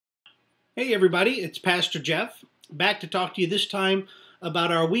Hey everybody, it's Pastor Jeff, back to talk to you this time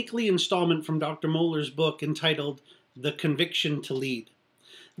about our weekly installment from Dr. Mohler's book entitled The Conviction to Lead.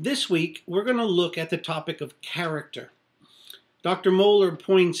 This week, we're going to look at the topic of character. Dr. Mohler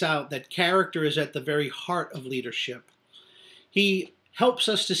points out that character is at the very heart of leadership. He helps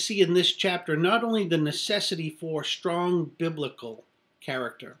us to see in this chapter not only the necessity for strong biblical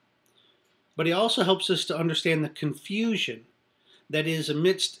character, but he also helps us to understand the confusion that is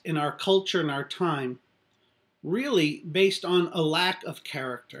amidst in our culture and our time, really based on a lack of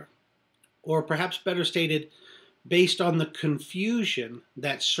character, or perhaps better stated, based on the confusion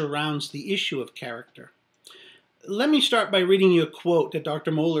that surrounds the issue of character. Let me start by reading you a quote that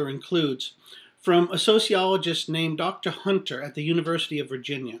Dr. Mohler includes from a sociologist named Dr. Hunter at the University of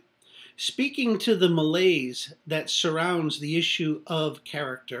Virginia, speaking to the malaise that surrounds the issue of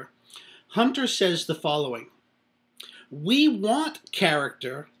character. Hunter says the following: "We want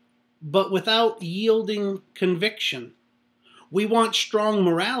character, but without yielding conviction. We want strong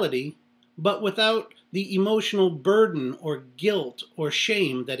morality, but without the emotional burden or guilt or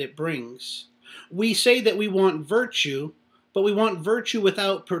shame that it brings. We say that we want virtue, but we want virtue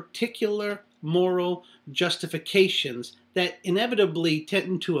without particular moral justifications that inevitably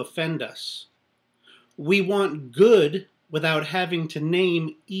tend to offend us. We want good without having to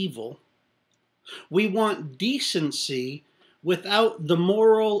name evil. We want decency without the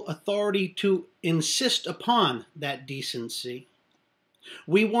moral authority to insist upon that decency.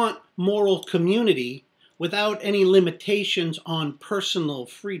 We want moral community without any limitations on personal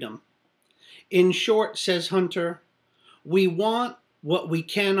freedom. In short," says Hunter, "we want what we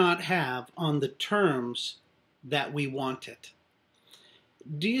cannot have on the terms that we want it."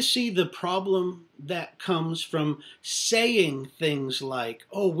 Do you see the problem that comes from saying things like,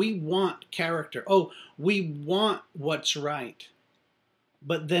 oh, we want character, oh, we want what's right,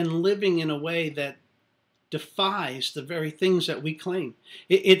 but then living in a way that defies the very things that we claim?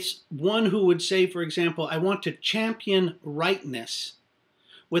 It's one who would say, for example, I want to champion rightness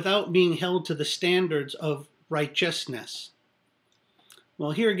without being held to the standards of righteousness.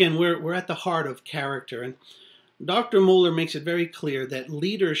 Well, here again, we're at the heart of character, and Dr. Mohler makes it very clear that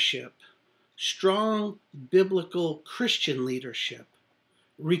leadership, strong biblical Christian leadership,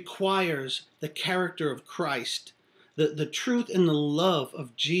 requires the character of Christ, the truth and the love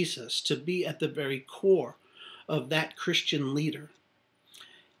of Jesus to be at the very core of that Christian leader.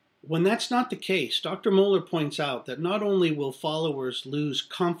 When that's not the case, Dr. Mohler points out that not only will followers lose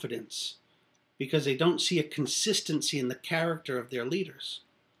confidence because they don't see a consistency in the character of their leaders,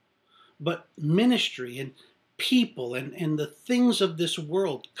 but ministry and people and the things of this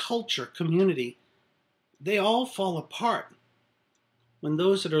world, culture, community, they all fall apart when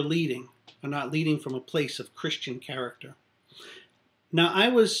those that are leading are not leading from a place of Christian character. Now, I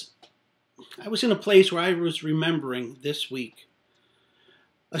was in a place where I was remembering this week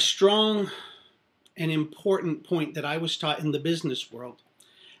a strong and important point that I was taught in the business world,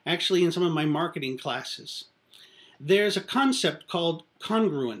 actually in some of my marketing classes. There's a concept called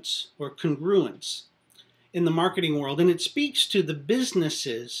congruence or congruence in the marketing world, and it speaks to the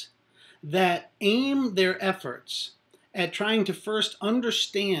businesses that aim their efforts at trying to first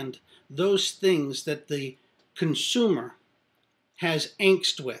understand those things that the consumer has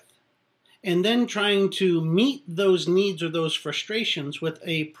angst with, and then trying to meet those needs or those frustrations with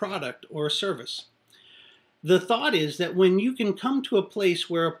a product or a service. The thought is that when you can come to a place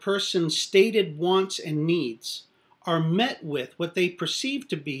where a person's stated wants and needs are met with what they perceive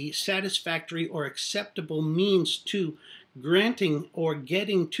to be satisfactory or acceptable means to granting or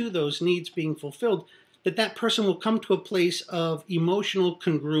getting to those needs being fulfilled, that person will come to a place of emotional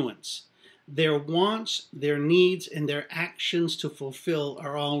congruence. Their wants, their needs, and their actions to fulfill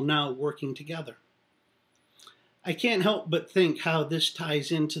are all now working together. I can't help but think how this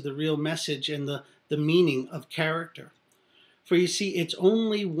ties into the real message and the meaning of character. For you see, it's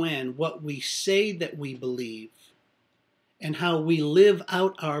only when what we say that we believe and how we live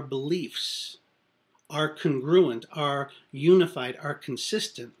out our beliefs are congruent, are unified, are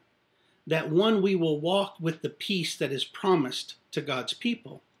consistent, that one, we will walk with the peace that is promised to God's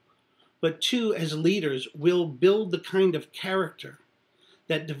people, but two, as leaders, we'll build the kind of character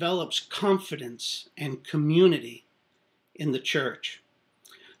that develops confidence and community in the church.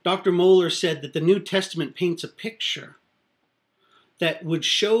 Dr. Mohler said that the New Testament paints a picture that would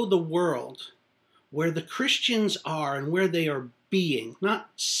show the world where the Christians are and where they are being, not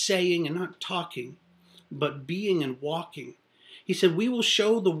saying and not talking, but being and walking. He said, we will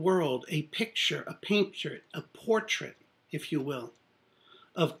show the world a picture, a portrait, if you will,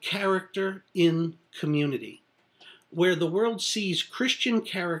 of character in community, where the world sees Christian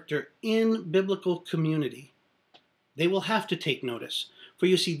character in biblical community, they will have to take notice. For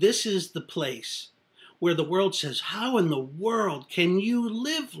you see, this is the place where the world says, how in the world can you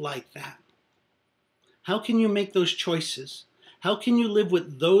live like that? How can you make those choices? How can you live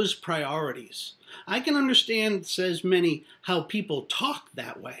with those priorities? I can understand, says many, how people talk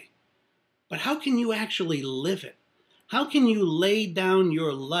that way. But how can you actually live it? How can you lay down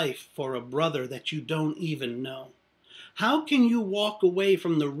your life for a brother that you don't even know? How can you walk away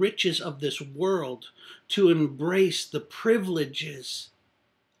from the riches of this world to embrace the privileges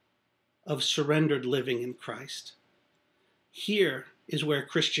of surrendered living in Christ? Here is where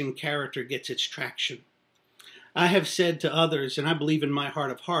Christian character gets its traction. I have said to others, and I believe in my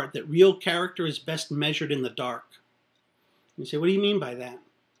heart of heart, that real character is best measured in the dark. You say, what do you mean by that?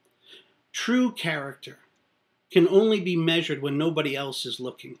 True character can only be measured when nobody else is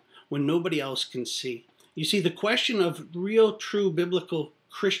looking, when nobody else can see. You see, the question of real, true biblical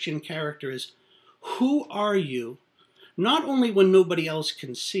Christian character is, who are you, not only when nobody else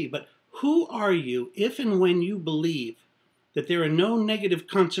can see, but who are you if and when you believe that there are no negative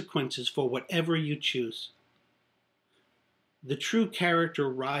consequences for whatever you choose? The true character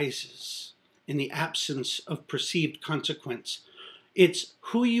rises in the absence of perceived consequence. It's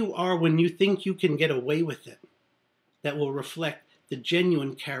who you are when you think you can get away with it that will reflect the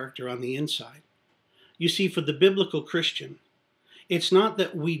genuine character on the inside. You see, for the biblical Christian, it's not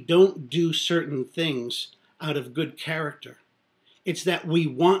that we don't do certain things out of good character. It's that we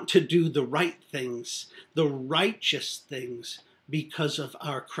want to do the right things, the righteous things, because of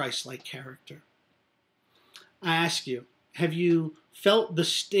our Christ-like character. I ask you, have you felt the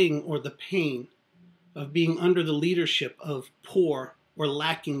sting or the pain of being under the leadership of poor or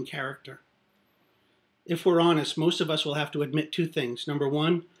lacking character? If we're honest, most of us will have to admit two things. Number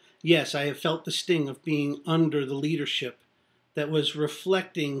one, yes, I have felt the sting of being under the leadership that was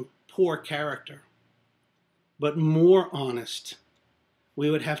reflecting poor character. But more honest, we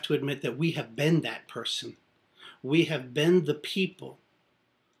would have to admit that we have been that person. We have been the people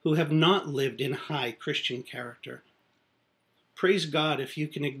who have not lived in high Christian character. Praise God if you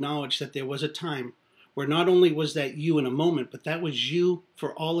can acknowledge that there was a time where not only was that you in a moment, but that was you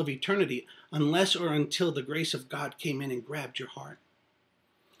for all of eternity, unless or until the grace of God came in and grabbed your heart.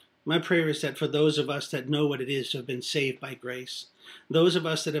 My prayer is that for those of us that know what it is to have been saved by grace, those of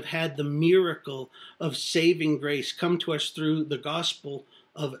us that have had the miracle of saving grace come to us through the gospel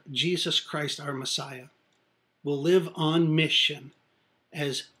of Jesus Christ, our Messiah, will live on mission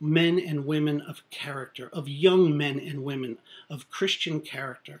as men and women of character, of young men and women of Christian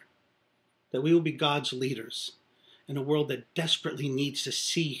character, that we will be God's leaders in a world that desperately needs to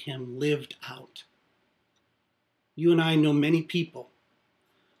see him lived out. You and I know many people.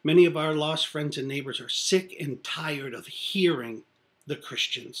 Many of our lost friends and neighbors are sick and tired of hearing the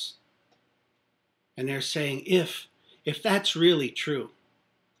Christians. And they're saying, if that's really true,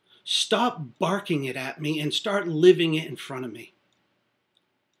 stop barking it at me and start living it in front of me.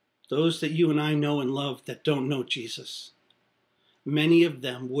 Those that you and I know and love that don't know Jesus, many of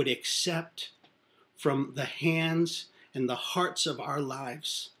them would accept from the hands and the hearts of our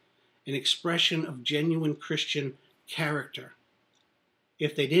lives an expression of genuine Christian character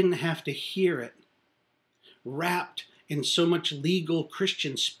if they didn't have to hear it wrapped in so much legal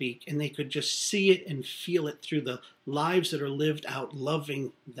Christian speak, and they could just see it and feel it through the lives that are lived out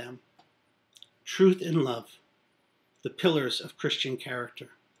loving them. Truth and love, the pillars of Christian character.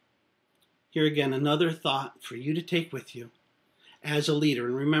 Here again, another thought for you to take with you as a leader.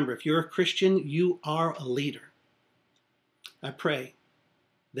 And remember, if you're a Christian, you are a leader. I pray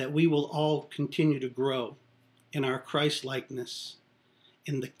that we will all continue to grow in our Christ-likeness,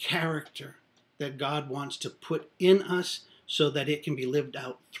 in the character that God wants to put in us so that it can be lived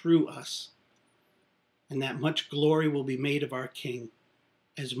out through us. And that much glory will be made of our King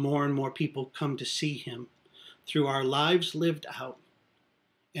as more and more people come to see him through our lives lived out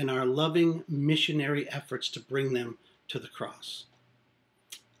and our loving missionary efforts to bring them to the cross.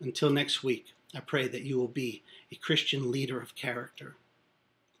 Until next week, I pray that you will be a Christian leader of character.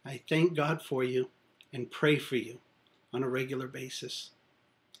 I thank God for you and pray for you on a regular basis.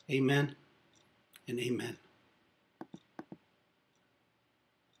 Amen and amen.